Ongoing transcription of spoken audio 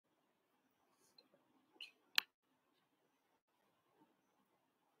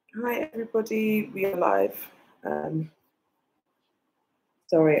Hi everybody, we are live.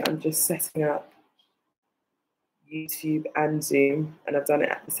 Sorry, I'm just setting up YouTube and Zoom, and I've done it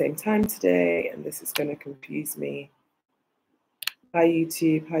at the same time today, and this is going to confuse me. Hi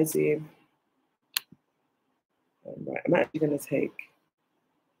YouTube, hi Zoom. Right, I'm actually going to take...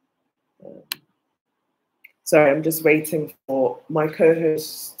 sorry, I'm just waiting for my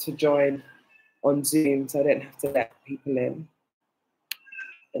co-hosts to join on Zoom, so I don't have to let people in,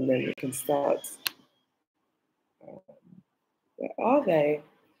 and then we can start. Where are they?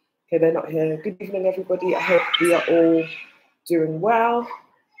 Okay, they're not here. Good evening, everybody. I hope we are all doing well.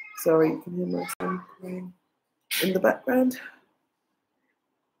 Sorry, you can hear my son crying in the background.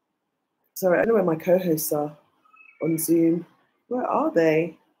 Sorry, I don't know where my co-hosts are on Zoom. Where are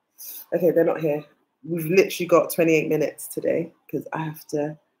they? Okay, they're not here. We've literally got 28 minutes today because I have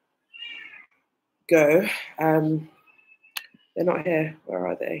to go. They're not here. Where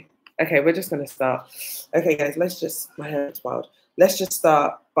are they? Okay, we're just going to start. Okay, guys, my hair is wild. Let's just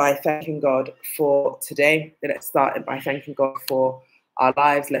start by thanking God for today. Let's start by thanking God for our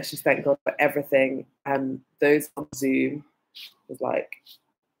lives. Let's just thank God for everything. Those on Zoom, there's like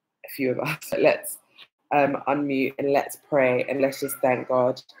a few of us. Let's unmute and let's pray and let's just thank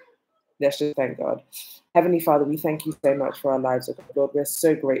God. Let's just thank God. Heavenly Father, we thank you so much for our lives, oh God. Lord, we're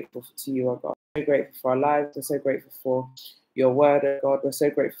so grateful to you, oh God. We're so grateful for our lives. We're so grateful for your word, oh God. We're so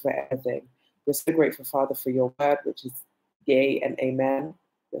grateful for everything. We're so grateful, Father, for your word, which is yea and amen.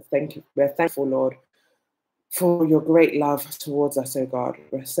 We're thankful, Lord, for your great love towards us, oh God.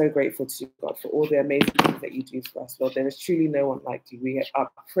 We're so grateful to you, God, for all the amazing things that you do for us, Lord. There is truly no one like you. We are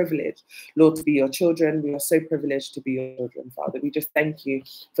privileged, Lord, to be your children. We are so privileged to be your children, Father. We just thank you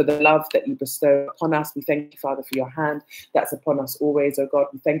for the love that you bestow upon us. We thank you, Father, for your hand that's upon us always, oh God.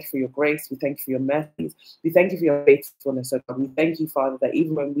 We thank you for your grace. We thank you for your mercies. We thank you for your faithfulness, oh God. We thank you, Father, that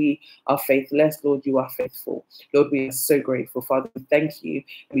even when we are faithless, Lord, you are faithful. Lord, we are so grateful, Father. We thank you.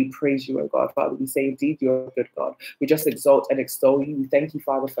 We praise you, oh God. Father, we say indeed you're a good God. We just exalt and extol you. We thank you,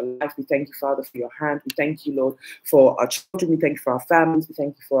 Father, for life. We thank you, Father, for your hand. We thank you, Lord, for our children. We thank you for our families. We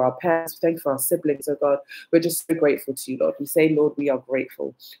thank you for our parents. We thank you for our siblings, oh God. We're just so grateful to you, Lord. We say, Lord, we are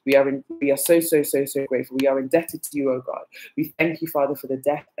grateful. We are so grateful. We are indebted to you, oh God. We thank you, Father, for the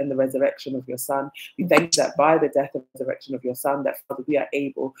death and the resurrection of your Son. We thank you that by the death and resurrection of your Son, that, Father, we are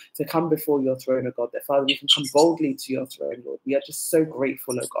able to come before your throne, oh God. That, Father, we can come boldly to your throne, Lord. We are just so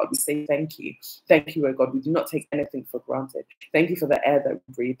grateful, oh God. We say thank you. Thank you, oh God. We do not take anything for granted. Thank you for the air that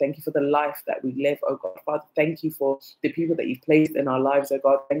we breathe. Thank you for the life that we live, oh God. Father, thank you for the people that you've placed in our lives, oh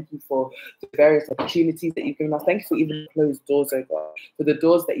God. Thank you for the various opportunities that you've given us. Thank you for even closed doors, oh God. For the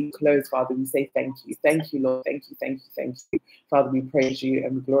doors that you close, Father, we say thank you. Thank you, Lord. Thank you, thank you, thank you. Father, we praise you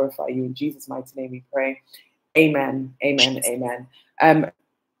and we glorify you. In Jesus' mighty name we pray. Amen, amen, amen.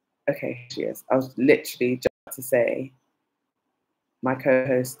 Okay, she is. I was literally just to say my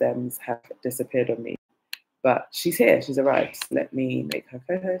co-host stems have disappeared on me. But she's here, she's arrived. Let me make her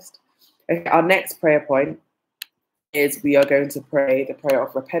co-host. Okay, our next prayer point is we are going to pray the prayer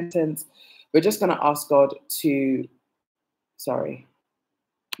of repentance. We're just going to ask God to, sorry,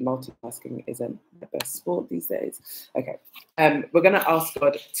 multitasking isn't the best sport these days. Okay, we're going to ask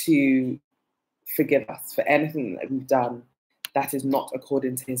God to forgive us for anything that we've done that is not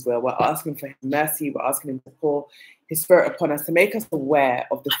according to his will. We're asking for his mercy. We're asking him to pour his spirit upon us, to make us aware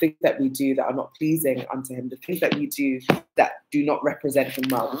of the things that we do that are not pleasing unto him, the things that we do that do not represent him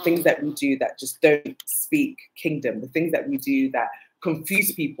well, the things that we do that just don't speak kingdom, the things that we do that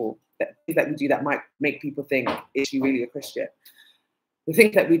confuse people, the things that we do that might make people think, is she really a Christian? The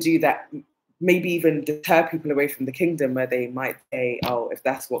things that we do that maybe even deter people away from the kingdom, where they might say, oh, if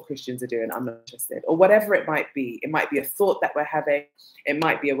that's what Christians are doing, I'm not interested. Or whatever it might be. It might be a thought that we're having. It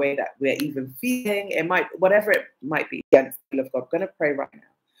might be a way that we're even feeling. It might, whatever it might be against the will of God. We're going to pray right now.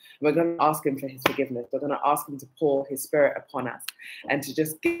 We're going to ask him for his forgiveness. We're going to ask him to pour his spirit upon us and to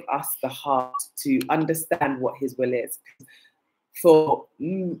just give us the heart to understand what his will is. For,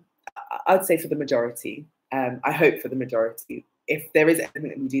 I'd say for the majority, I hope for the majority, if there is anything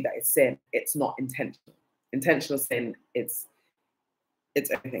that we do that is sin, it's not intentional. Intentional sin, it's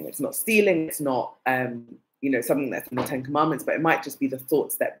everything. It's not stealing. It's not, something that's in the 10 Commandments, but it might just be the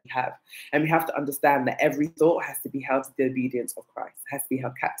thoughts that we have. And we have to understand that every thought has to be held to the obedience of Christ, has to be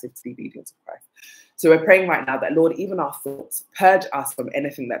held captive to the obedience of Christ. So we're praying right now that, Lord, even our thoughts, purge us from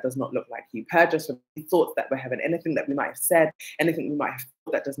anything that does not look like you. Purge us from the thoughts that we're having, anything that we might have said, anything we might have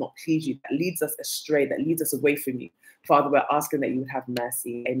thought that does not please you, that leads us astray, that leads us away from you. Father, we're asking that you would have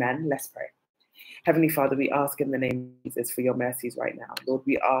mercy. Amen. Let's pray. Heavenly Father, we ask in the name of Jesus for your mercies right now. Lord,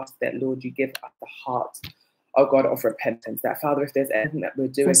 we ask that, Lord, you give us the heart oh God, of repentance. That, Father, if there's anything that we're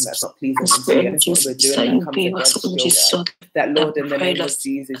doing that's not pleasing unto you, anything that we're doing that comes against your will, that, Lord, in the name of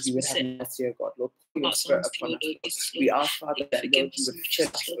Jesus, you would have mercy, oh God. Lord, pour your spirit upon us. We ask, Father, that, Lord, you would fill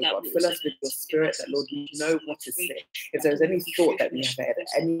us, oh God. Fill us with your spirit, that, Lord, you know what to say. If there's any thought that we have had,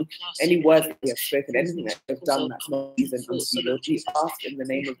 any words that we have spoken, anything that we have done that's not pleasing unto you, Lord, we ask in the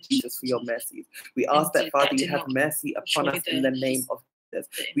name of Jesus for your mercies. We ask that, Father, you have mercy upon us in the name of Jesus.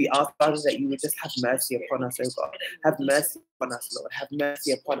 We ask, Father, that you would just have mercy upon us, oh God. Have mercy upon us, Lord. Have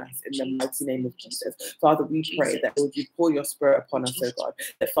mercy upon us in the mighty name of Jesus. Father, we pray that, Lord, you pour your spirit upon us, oh God.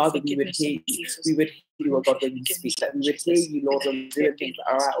 That, Father, we would hear you. We would hear you, oh God, when you speak. That we would hear you, Lord, when we're doing things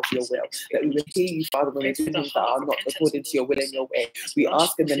that are out of your will. That we would hear you, Father, when we're doing things that are not according to your will and your way. We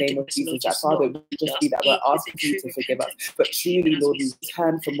ask in the name of Jesus that, Father, it would just be that we're asking you to forgive us. But truly, Lord, we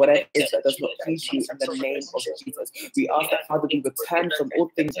turn from whatever it is that does not please you in the name of Jesus. We ask that, Father, we would turn from all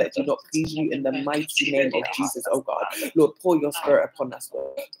things that do not please you in the mighty name of Jesus, oh God. Lord, pour your spirit upon us,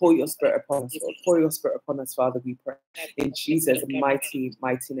 Lord. Pour your spirit upon us, Lord. Pour your spirit upon us, Father, we pray. In Jesus' mighty,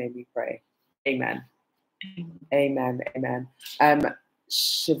 mighty name we pray. Amen. Amen. Amen.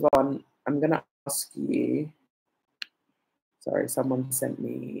 Siobhan, I'm going to ask you. Sorry, someone sent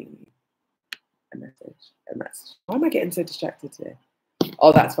me a message. Why am I getting so distracted today?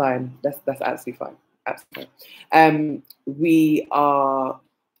 Oh, that's fine. That's absolutely fine. Absolutely fine. We are,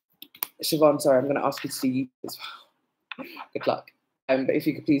 Siobhan, sorry, I'm going to ask you to do you as well. Good luck. But if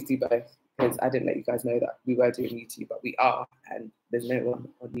you could please do both, because I didn't let you guys know that we were doing YouTube, but we are, and there's no one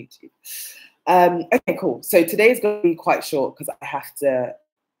on YouTube. Okay, cool. So today's going to be quite short because I have to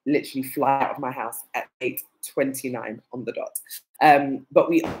literally fly out of my house at 8:29 on the dot. But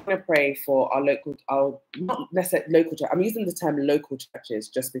we are going to pray for our local, not necessarily local church. I'm using the term local churches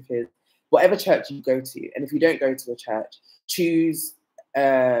just because whatever church you go to, and if you don't go to a church, choose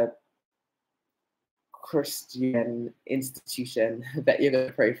a Christian institution that you're going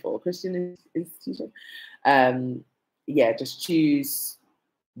to pray for. Christian institution? Yeah, just choose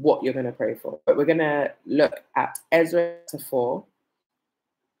what you're going to pray for. But we're going to look at Ezra chapter 4.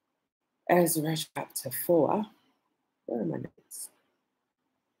 Ezra chapter 4. Where are my notes?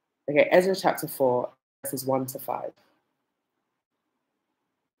 Okay, Ezra chapter 4, verses 1 to 5.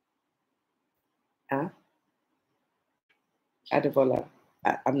 Adevola.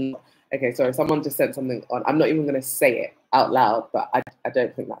 I'm not, okay, sorry, someone just sent something on. I'm not even going to say it out loud, but I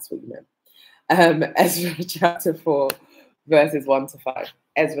don't think that's what you meant. Ezra chapter 4, verses 1 to 5.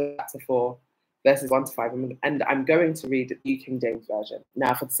 Ezra chapter 4, verses 1 to 5. And I'm going to read the New King James Version.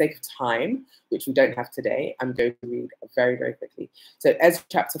 Now, for the sake of time, which we don't have today, I'm going to read very, very quickly. So Ezra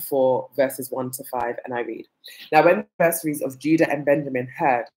chapter 4, verses 1 to 5, and I read. Now, when the adversaries of Judah and Benjamin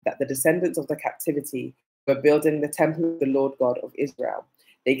heard that the descendants of the captivity were building the temple of the Lord God of Israel,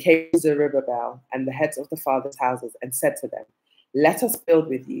 they came to Zerubbabel and the heads of the fathers' houses and said to them, let us build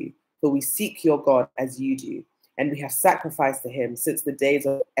with you, for we seek your God as you do, and we have sacrificed to him since the days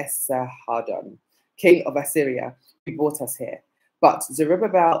of Esarhaddon, king of Assyria, who brought us here. But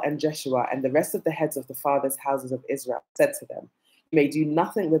Zerubbabel and Jeshua and the rest of the heads of the fathers' houses of Israel said to them, you may do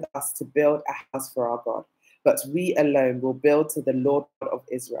nothing with us to build a house for our God, but we alone will build to the Lord God of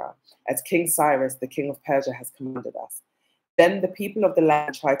Israel, as King Cyrus, the king of Persia, has commanded us. Then the people of the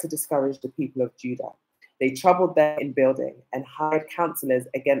land tried to discourage the people of Judah. They troubled them in building and hired counselors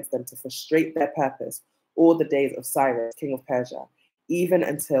against them to frustrate their purpose all the days of Cyrus, king of Persia, even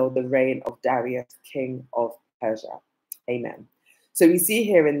until the reign of Darius, king of Persia. Amen. So we see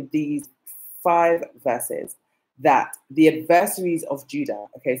here in these 5 verses that the adversaries of Judah,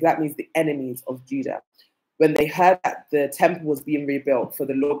 okay, so that means the enemies of Judah, when they heard that the temple was being rebuilt for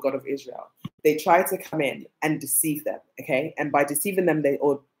the Lord God of Israel, they tried to come in and deceive them, okay? And by deceiving them,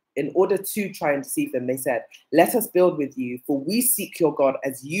 in order to try and deceive them, they said, let us build with you, for we seek your God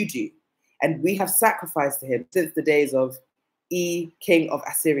as you do, and we have sacrificed to him since the days of king of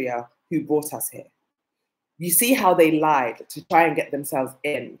Assyria, who brought us here. You see how they lied to try and get themselves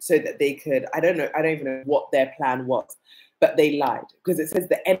in so that they could, I don't even know what their plan was, but they lied because it says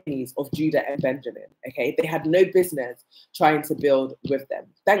the enemies of Judah and Benjamin, okay? They had no business trying to build with them.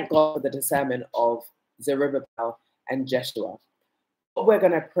 Thank God for the discernment of Zerubbabel and Jeshua. What we're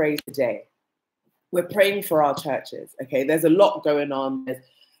going to pray today, we're praying for our churches, okay? There's a lot going on. There's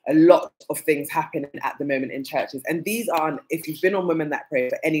a lot of things happening at the moment in churches. And these aren't, if you've been on Women That Pray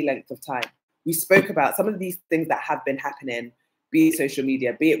for any length of time, we spoke about some of these things that have been happening, be it social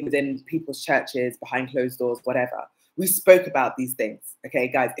media, be it within people's churches, behind closed doors, whatever. We spoke about these things, okay,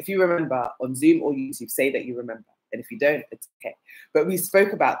 guys? If you remember on Zoom or YouTube, say that you remember. And if you don't, it's okay. But we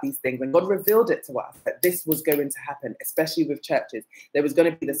spoke about these things, and God revealed it to us that this was going to happen, especially with churches. There was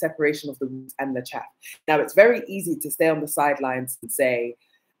going to be the separation of the wheat and the chaff. Now, it's very easy to stay on the sidelines and say,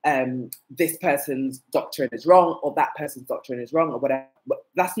 this person's doctrine is wrong, or that person's doctrine is wrong, or whatever. But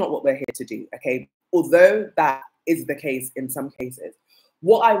that's not what we're here to do, okay? Although that is the case in some cases,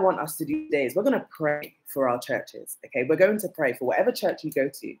 what I want us to do today is we're going to pray for our churches, okay? We're going to pray for whatever church you go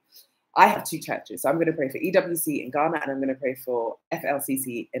to. I have 2 churches, so I'm going to pray for EWC in Ghana, and I'm going to pray for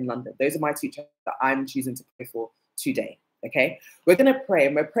FLCC in London. Those are my 2 churches that I'm choosing to pray for today, okay? We're going to pray,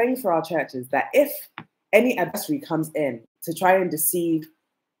 and we're praying for our churches that if any adversary comes in to try and deceive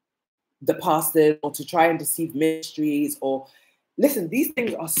the pastors or to try and deceive ministries, or listen, these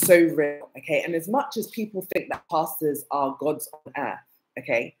things are so real, okay? And as much as people think that pastors are gods on earth,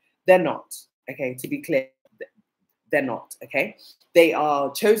 okay, they're not, okay? To be clear, they're not, okay? They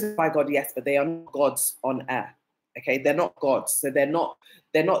are chosen by God, yes, but they are not gods on earth, okay? They're not gods, so they're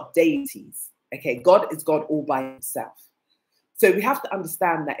not deities, okay? God is God all by himself. So we have to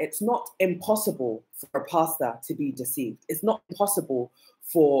understand that it's not impossible for a pastor to be deceived. It's not impossible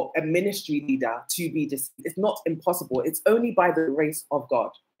for a ministry leader to be deceived. It's not impossible. It's only by the grace of God,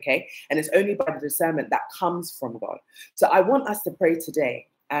 okay? And it's only by the discernment that comes from God. So I want us to pray today.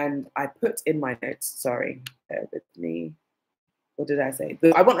 And I put in my notes, sorry, bear with me. What did I say?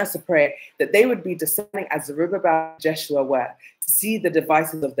 I want us to pray that they would be discerning as Zerubbabel and Jeshua were, to see the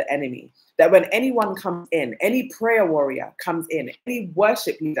devices of the enemy. That when anyone comes in, any prayer warrior comes in, any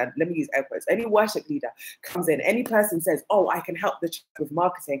worship leader, let me use air quotes, any worship leader comes in, any person says, oh, I can help the church with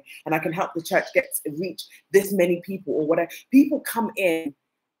marketing and I can help the church reach this many people or whatever. People come in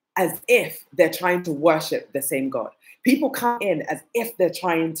as if they're trying to worship the same God. People come in as if they're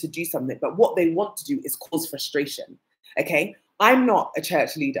trying to do something, but what they want to do is cause frustration, okay? I'm not a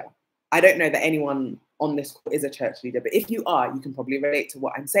church leader. I don't know that anyone on this call is a church leader, but if you are, you can probably relate to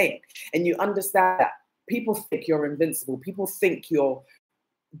what I'm saying. And you understand that people think you're invincible. People think you're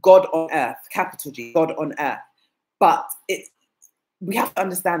God on earth, capital G, God on earth. But we have to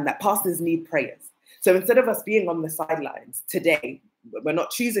understand that pastors need prayers. So instead of us being on the sidelines today, we're not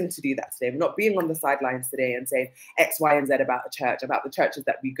choosing to do that today. We're not being on the sidelines today and saying X, Y, and Z about a church, about the churches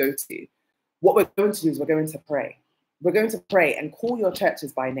that we go to. What we're going to do is we're going to pray. We're going to pray and call your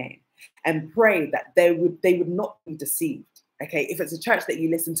churches by name and pray that they would not be deceived. Okay, if it's a church that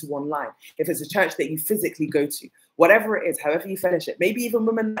you listen to online, if it's a church that you physically go to, whatever it is, however you fellowship, maybe even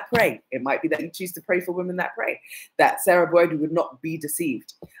women that pray. It might be that you choose to pray for women that pray, that Sarah Boadu would not be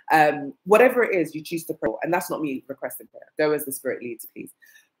deceived. Whatever it is you choose to pray, and that's not me requesting prayer. Go as the Spirit leads, please.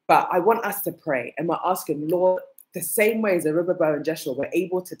 But I want us to pray, and we're asking, Lord, the same way as Zerubbabel and Jeshua were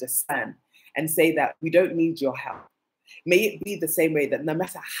able to discern and say that we don't need your help. May it be the same way that no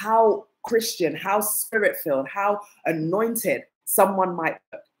matter how Christian, how spirit-filled, how anointed someone might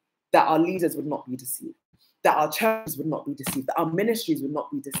look, that our leaders would not be deceived, that our churches would not be deceived, that our ministries would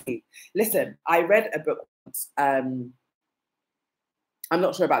not be deceived. Listen, I read a book once. I'm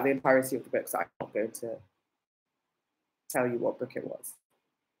not sure about the entirety of the book, so I'm not going to tell you what book it was.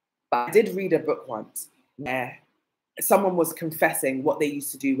 But I did read a book once where someone was confessing what they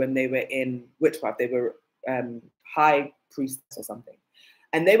used to do when they were in witchcraft. They were high priestess or something.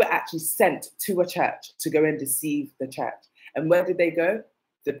 And they were actually sent to a church to go and deceive the church. And where did they go?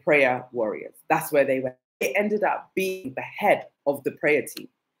 The prayer warriors. That's where they went. They ended up being the head of the prayer team,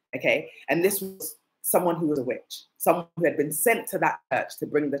 okay? And this was someone who was a witch, someone who had been sent to that church to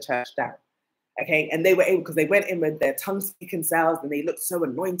bring the church down, okay? And they were able, because they went in with their tongue-speaking selves and they looked so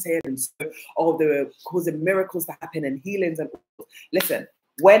anointed and so, oh, they were causing miracles to happen and healings. And listen,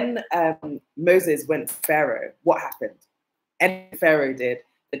 when Moses went to Pharaoh, what happened? And Pharaoh did,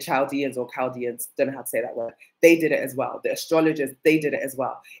 the Chaldeans, don't know how to say that word, they did it as well. The astrologers, they did it as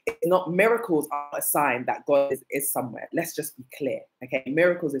well. It's not, miracles are a sign that God is somewhere. Let's just be clear, okay?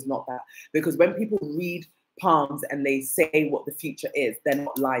 Miracles is not that. Because when people read palms and they say what the future is, they're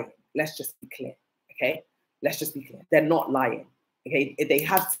not lying. Let's just be clear, okay? Let's just be clear. They're not lying, okay? They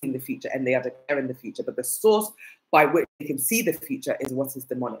have seen the future and they are declaring the future, but the source by which they can see the future is what is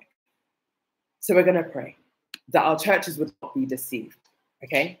demonic. So we're going to pray that our churches would not be deceived,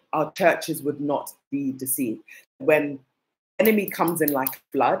 okay? Our churches would not be deceived. When the enemy comes in like a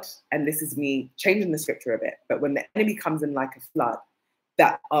flood, and this is me changing the scripture a bit, but when the enemy comes in like a flood,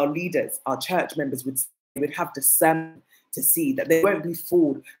 that our leaders, our church members would have discernment to see that they won't be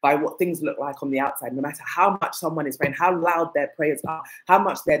fooled by what things look like on the outside, no matter how much someone is praying, how loud their prayers are, how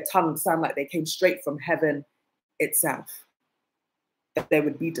much their tongues sound like they came straight from heaven itself. That there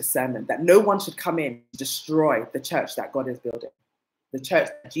would be discernment, that no one should come in to destroy the church that God is building, the church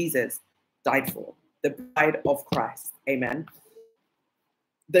that Jesus died for, the bride of Christ. Amen.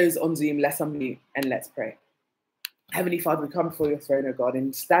 Those on Zoom, let's unmute and let's pray. Heavenly Father, we come before your throne, O God,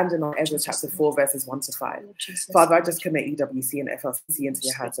 and standing on Ezra chapter 4, verses 1 to 5. Father, I just commit EWC and FLCC into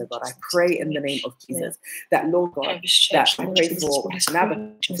your hands, O God. I pray in the name of Jesus that, Lord God, that I pray for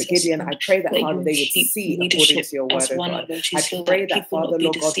Nabba, for Gideon. I pray that, Father, they would see according to your word, O God. I pray that, Father,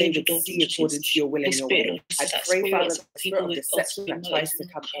 Lord God, they would see according to your will and your way. I pray, Father, that the spirit of deception that tries to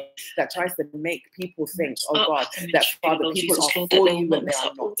come in, that tries to make people think, oh God, that, Father, people are for you when they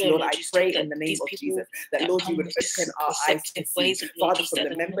are not. Lord, I pray in the name of Jesus that, Lord, you would open our eyes to see, Father, from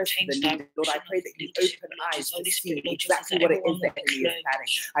the members to the leaders. Lord, I pray that you open eyes to see exactly what it is the enemy is planning.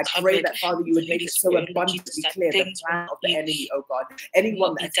 I pray that, Father, you would make it so abundantly clear the plan of the enemy, oh God.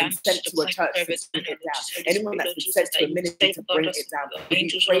 Anyone that has been sent to a church to bring it down, anyone that's been sent to a ministry to bring it down, we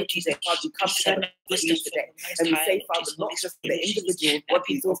pray today, Father, we come together today, and we say, Father, not just the individual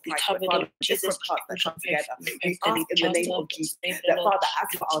bodies of Christ, but Father, different parts that come together. We ask in the name of Jesus that, Father, as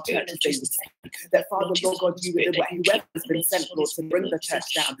for our churches, they would say, that, Father, Lord God, you would, whoever has been sent, Lord, to bring the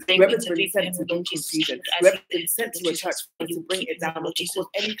church down, whoever has been sent to bring confusion, whoever has been sent to a church to bring it down, or to cause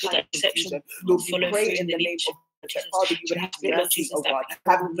any kind of confusion, Lord, we pray in the name of that, Father, you would have mercy, oh God.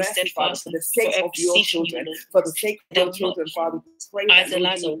 Have mercy, Father, for the sake of your children, for the sake of your children, Father. We pray that,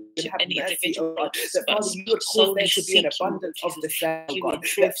 Lord, you would have mercy, oh God. That, Father, you would cause there to be an abundance of the share, oh God.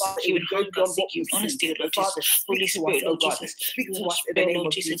 That, Father, it would go beyond what we see. But, Father, speak to us, oh God. Speak to us in the name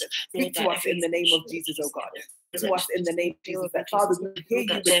of Jesus. Speak to us in the name of Jesus, oh God. To us in the name of Jesus, that, Father, we would hear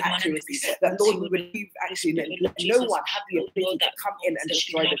you with accuracy, that, Lord, we would hear actually, let no one have the ability to come in and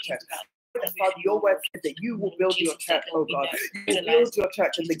destroy the church. Father, your word says that you will build your church, oh God. You will build your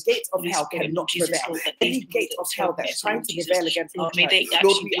church, and the gates of hell cannot prevail. Any gate of hell that's trying to prevail against our church,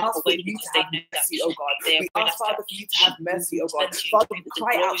 Lord, we ask for you to have mercy, oh God. We ask, Father, for you to have mercy, oh God. Father, we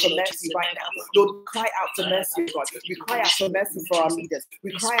cry out for mercy right now. Lord, we cry out for mercy, oh God. We cry out for mercy for our leaders.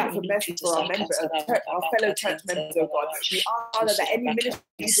 We cry out for mercy for our members, our fellow church members, oh God. We ask, Father, that any ministry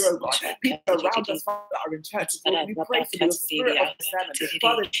leader, oh God, people around us, Father, that are in churches, Lord, we pray for your spirit of discernment,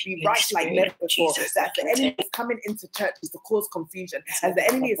 Father, to be right like never before. That the enemy is coming into churches to cause confusion, as the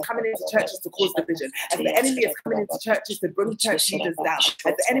enemy is coming into churches to cause division, as the enemy is coming into churches to bring church leaders down, as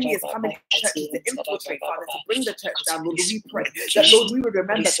the enemy is coming into churches to infiltrate, Father, to bring the church down, Lord, we pray that, Lord, we would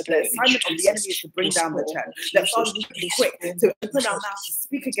remember that the assignment of the enemy is to bring down the church. That, Father, we would be quick to open our mouth to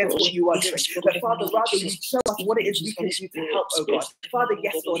speak against what you are doing. That, Father, rather you show us what it is we can do to help, oh God. Father,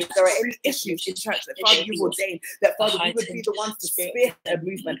 yes, Lord, if there are any issues in church, that, Father, you've ordained, that, Father, we would be the ones to spear a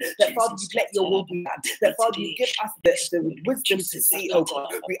movement, that, Father, you let your will be done, that, Father, you give us the wisdom to see, oh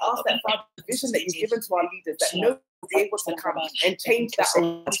God. We ask that, Father, the vision that you've given to our leaders, that no be able to come and change that,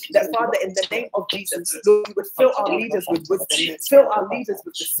 oh God. That, Father, in the name of Jesus, Lord, you would fill our leaders with wisdom, fill our leaders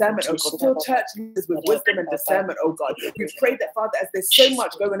with discernment, oh God, fill church leaders with wisdom and discernment, oh God. We pray that, Father, as there's so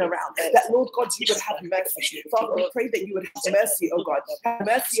much going around, that, Lord God, you would have mercy. Father, we pray that you would have mercy, oh God. Have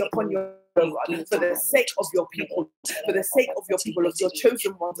mercy upon your, oh God, for the sake of your people, for the sake of your people, of your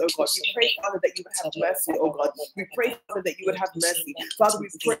chosen ones, oh God. We pray, Father, that you would have mercy, oh God. We pray, Father, that you would have mercy. Father, we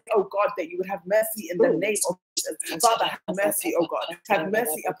pray, oh God, that you would have mercy in the name of Jesus. Father, have mercy, oh God. Have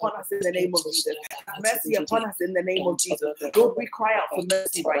mercy upon us in the name of Jesus. Have mercy upon us in the name of Jesus. Lord, we cry out for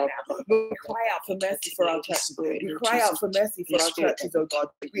mercy right now. Lord, we cry out for mercy for our churches. We cry out for mercy for our churches, oh God.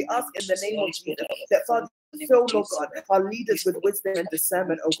 We ask in the name of Jesus that, Father, fill, Lord God, our leaders with wisdom and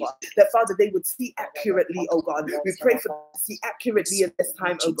discernment, oh God. That, Father, they would see accurately, oh God. We pray for them to see accurately at this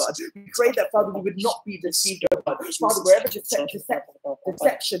time, oh God. We pray that, Father, we would not be deceived, oh God. Father, wherever deception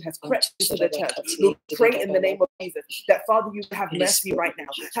has crept into the church, Lord, pray in the name of Jesus that, Father, you have mercy right now.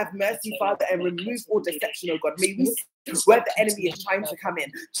 Have mercy, Father, and remove all deception, oh God. May we see where the enemy is trying to come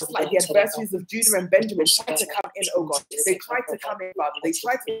in, just like the adversaries of Judah and Benjamin tried to come in, oh God. They tried to come in, Father. They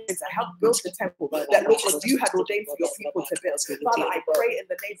tried to help build the temple that, Lord God, you had ordained for your people to build. Father, I pray in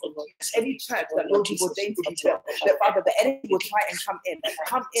the name of Jesus, any church that, Lord, you've ordained to be built, that, Father, the enemy will try and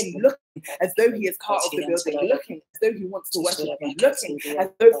come in looking as though he is part of the building, looking as though he wants to worship you, looking as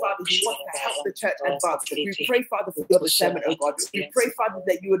though, Father, he wants to help the church advance. We pray, Father, for your discernment, oh God. We pray, Father,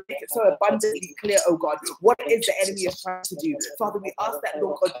 that you would make it so abundantly clear, oh God, what it is the enemy is trying to do. Father, we ask that,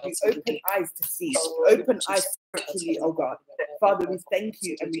 Lord God, you open eyes to see, open eyes spiritually, oh God. Father, we thank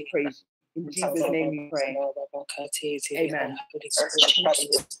you and we praise you. In Jesus' name we pray. Amen.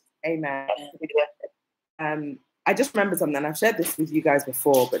 Amen. I just remember something, and I've shared this with you guys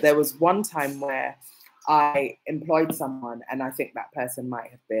before, but there was one time where I employed someone, and I think that person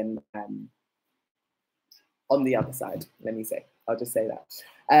might have been on the other side, let me say. I'll just say that.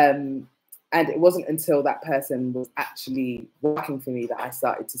 And it wasn't until that person was actually working for me that I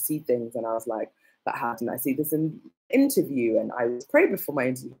started to see things, and I was like, but how didn't I see this in interview? And I prayed before my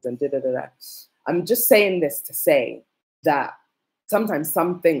interviews and da-da-da-da. I'm just saying this to say that sometimes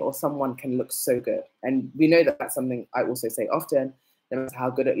something or someone can look so good. And we know that that's something I also say often. No matter how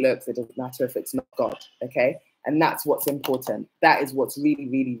good it looks, it doesn't matter if it's not God, okay? And that's what's important. That is what's really,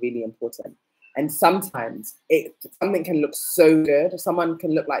 really, really important. And sometimes something can look so good. Someone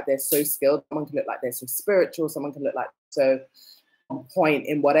can look like they're so skilled. Someone can look like they're so spiritual. Someone can look like so on point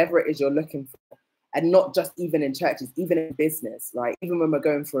in whatever it is you're looking for. And not just even in churches, even in business, right? Even when we're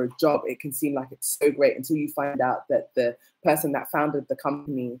going for a job, it can seem like it's so great until you find out that the person that founded the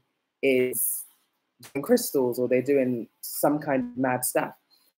company is doing crystals or they're doing some kind of mad stuff.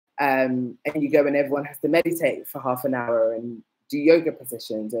 And you go and everyone has to meditate for half an hour and do yoga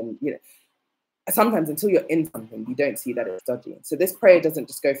positions. And, you know, sometimes until you're in something, you don't see that it's dodgy. So this prayer doesn't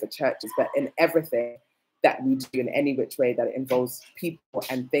just go for churches, but in everything that we do, in any which way that it involves people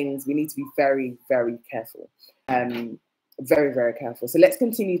and things, we need to be very, very careful. Very, very careful. So let's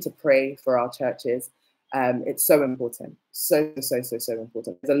continue to pray for our churches. It's so important. So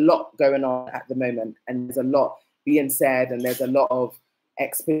important. There's a lot going on at the moment, and there's a lot being said, and there's a lot of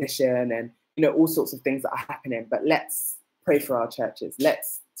exposition and, you know, all sorts of things that are happening. But let's pray for our churches.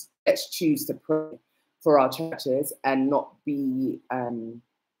 Let's choose to pray for our churches and not be,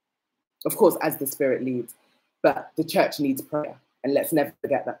 of course, as the Spirit leads, but the church needs prayer. And let's never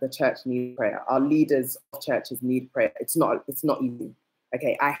forget that the church needs prayer. Our leaders of churches need prayer. It's not easy.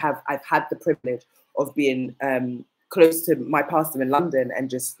 Okay, I've had the privilege of being close to my pastor in London and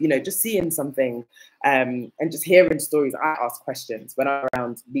just seeing something and just hearing stories. I ask questions when I'm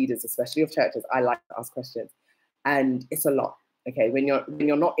around leaders, especially of churches. I like to ask questions, and it's a lot. Okay, when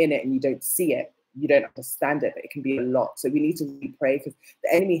you're not in it and you don't see it, you don't understand it, but it can be a lot. So we need to really pray, because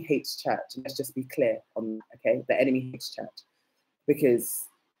the enemy hates church. Let's just be clear on that, okay? The enemy hates church, because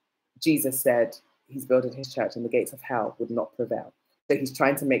Jesus said he's building his church and the gates of hell would not prevail. So he's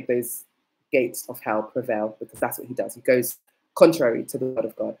trying to make those gates of hell prevail, because that's what he does. He goes contrary to the word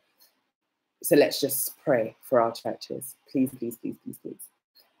of God. So let's just pray for our churches. Please, please, please, please, please.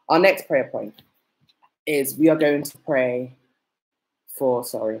 Our next prayer point is we are going to pray for,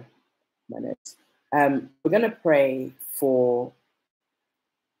 sorry, my notes. We're going to pray for,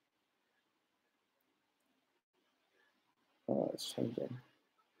 oh, it's changing.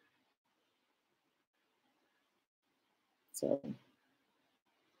 So,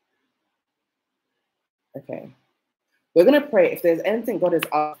 okay. We're going to pray if there's anything God has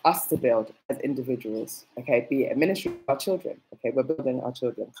asked us to build as individuals, okay, be it a ministry of our children, okay, we're building our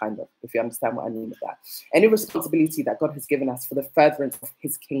children, kind of, if you understand what I mean with that. Any responsibility that God has given us for the furtherance of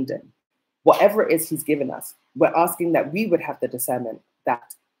his kingdom, whatever it is he's given us, we're asking that we would have the discernment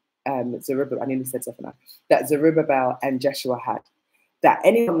that Zerubbabel, I nearly said something now, that Zerubbabel and Jeshua had. That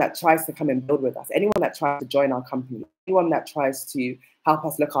anyone that tries to come and build with us, anyone that tries to join our company, anyone that tries to help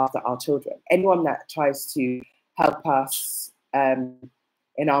us look after our children, anyone that tries to help us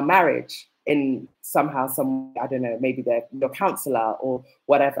in our marriage, in somehow, I don't know, maybe they're your counselor or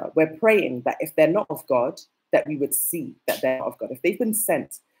whatever. We're praying that if they're not of God, that we would see that they're not of God. If they've been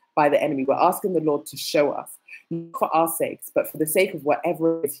sent by the enemy, we're asking the Lord to show us, not for our sakes, but for the sake of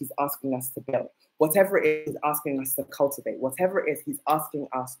whatever it is he's asking us to build, whatever it is he's asking us to cultivate, whatever it is he's asking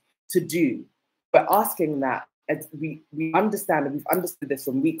us to do. We're asking that, as we understand, and we've understood this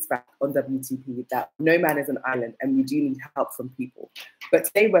from weeks back on WTP, that no man is an island and we do need help from people. But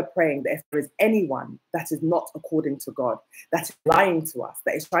today we're praying that if there is anyone that is not according to God, that is lying to us,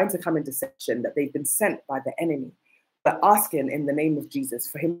 that is trying to come in deception, that they've been sent by the enemy, we're asking in the name of Jesus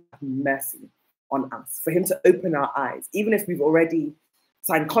for him to have mercy on us, for him to open our eyes, even if we've already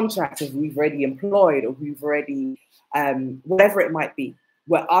signed contracts, if we've already employed, or we've already, whatever it might be.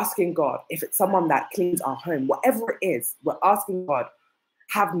 We're asking God, if it's someone that cleans our home, whatever it is, we're asking God,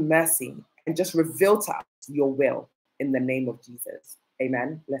 have mercy and just reveal to us your will in the name of Jesus.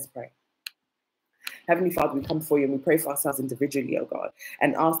 Amen. Let's pray. Heavenly Father, we come before you and we pray for ourselves individually, oh God,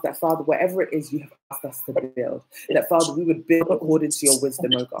 and ask that, Father, whatever it is you have asked us to build, that, Father, we would build according to your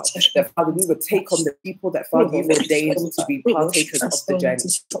wisdom, oh God, that, Father, we would take on the people that, Father, you've ordained to be partakers of the journey.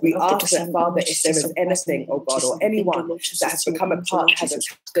 We ask that, Father, if there is anything, oh God, or anyone that has become a part, has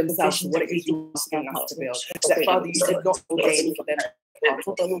attached themselves to what it is you're asking us to build, that, Father, you did not ordain for them.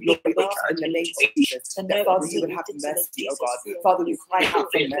 Lord, we ask in the name of Jesus that, Father, you would have mercy, oh God. Father, we cry out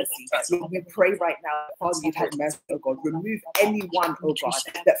for mercy. Lord, we pray right now, Father, you'd have mercy, oh God. Remove anyone, oh God,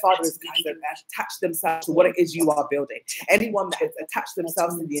 that, Father, has attached themselves to what it is you are building. Anyone that has attached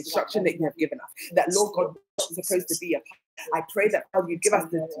themselves to the instruction that you have given us. That, Lord God, is supposed to be a I pray that, Father, you give us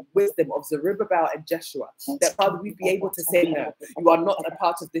the wisdom of Zerubbabel and Jeshua, that, Father, we'd be able to say, no, you are not a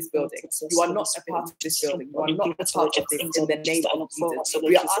part of this building. You are not a part of this building. You are not a part of this in the name of Jesus.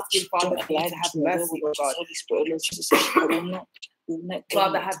 We are asking, Father, for you to have mercy, oh God.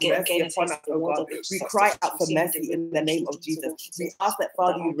 Father, have mercy upon us, oh God. We cry out for mercy in the name of Jesus. We ask that,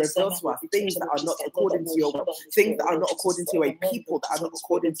 Father, you reveal to us things that are not according to your will, things that are not according to your way, people that are not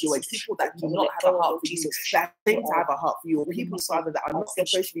according to your way, people that do not have a heart for you, that think to have a heart for you, or people, Father, that are not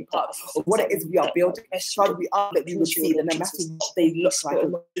supposed to be part of what it is we are building. Father, we ask that we would see that no matter what they look like,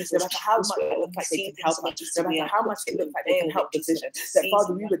 no matter how much it looks like they can help us, no matter how much it looks like they can help the vision, that,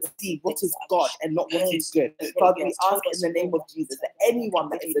 Father, we would see what is God and not what is good. Father, we ask in the name of Jesus that anyone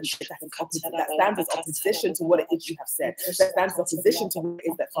that is opposite, that stands as opposition to what it is you have said, that stands as opposition to what it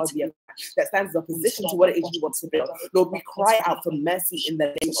is that, Father, that stands as opposition to what it is you want to build, Lord, we cry out for mercy in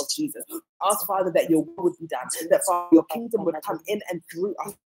the name of Jesus. Ask, Father, that your will would be done, that, Father, your kingdom would come in and through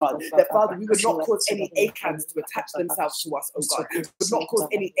us, God, that, Father, we would not cause any Acans to attach themselves to us, oh God. We would not cause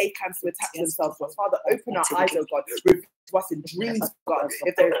any Acans to attach themselves to us. Father, open our eyes, oh God. Reveal to us in dreams, God.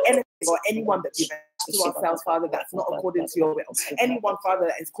 If there is anything or anyone that we've to ourselves, Father, that's not according to your will. Anyone, Father,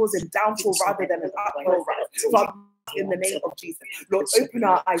 that is causing downfall rather than an uphill rise. Father, in the name of Jesus, Lord, open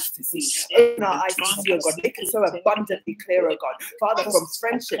our eyes to see. Open our eyes to see, oh God. Make it so abundantly clear, oh God. Father, from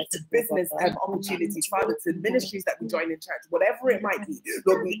friendship to business opportunities, Father, to ministries that we join in church, whatever it might be,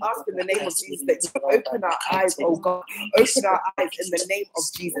 Lord, we ask in the name of Jesus that you open our eyes, oh God. Open our eyes in the name of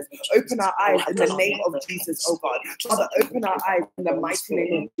Jesus. Open our eyes in the name of Jesus, oh God. Father, open our eyes in the mighty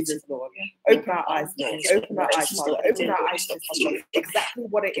name of Jesus, Lord. Open our eyes, Lord. Open our eyes, Father. Open our eyes to see exactly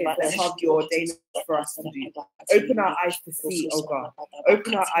what it is that, Father, you ordained for us to do. Open our eyes to see, oh God.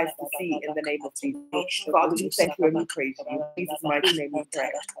 Open our eyes to see in the name of Jesus. Father, we thank you and we praise you. In Jesus' mighty name we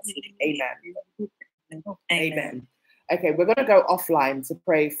pray. Amen. Amen. Okay, we're going to go offline to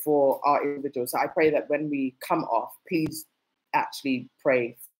pray for our individuals. So I pray that when we come off, please actually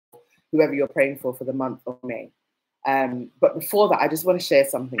pray for whoever you're praying for the month of May. But before that, I just want to share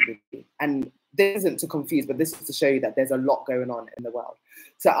something with you. And this isn't to confuse, but this is to show you that there's a lot going on in the world.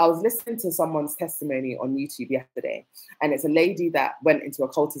 So I was listening to someone's testimony on YouTube yesterday, and it's a lady that went into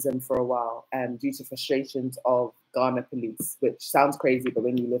occultism for a while due to frustrations of Ghana police, which sounds crazy, but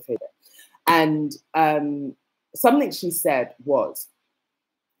when you live here. And something she said was,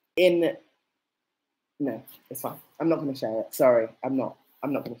 no, it's fine. I'm not going to share it. Sorry, I'm not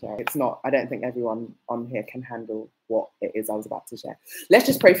going to share it. It's not, I don't think everyone on here can handle what it is I was about to share. Let's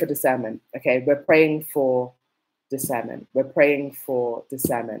just pray for discernment, okay? We're praying for discernment. We're praying for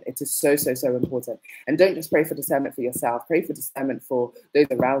discernment. It is so, so, so important. And don't just pray for discernment for yourself. Pray for discernment for those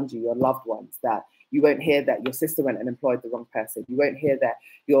around you, your loved ones, that you won't hear that your sister went and employed the wrong person. You won't hear that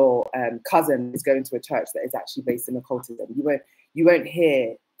your cousin is going to a church that is actually based in occultism. You won't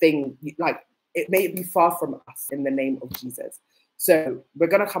hear things like, it may be far from us in the name of Jesus. So we're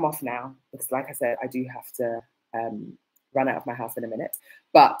going to come off now because, like I said, I do have to run out of my house in a minute.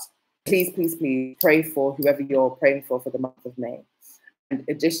 But please, please, please pray for whoever you're praying for the month of May. And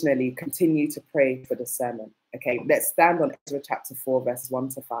additionally, continue to pray for discernment. Okay, let's stand on Ezra chapter 4, verses 1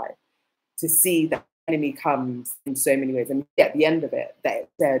 to 5, to see that the enemy comes in so many ways. And at the end of it, that it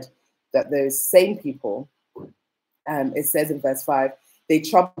said that those same people, it says in verse 5, they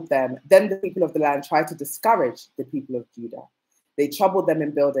troubled them. Then the people of the land tried to discourage the people of Judah. They troubled them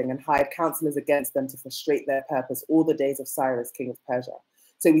in building and hired counselors against them to frustrate their purpose all the days of Cyrus, king of Persia.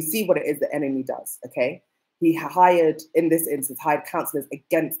 So we see what it is the enemy does, okay? He hired, in this instance, hired counselors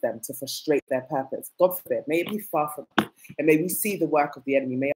against them to frustrate their purpose. God forbid, may it be far from you. And may we see the work of the enemy. May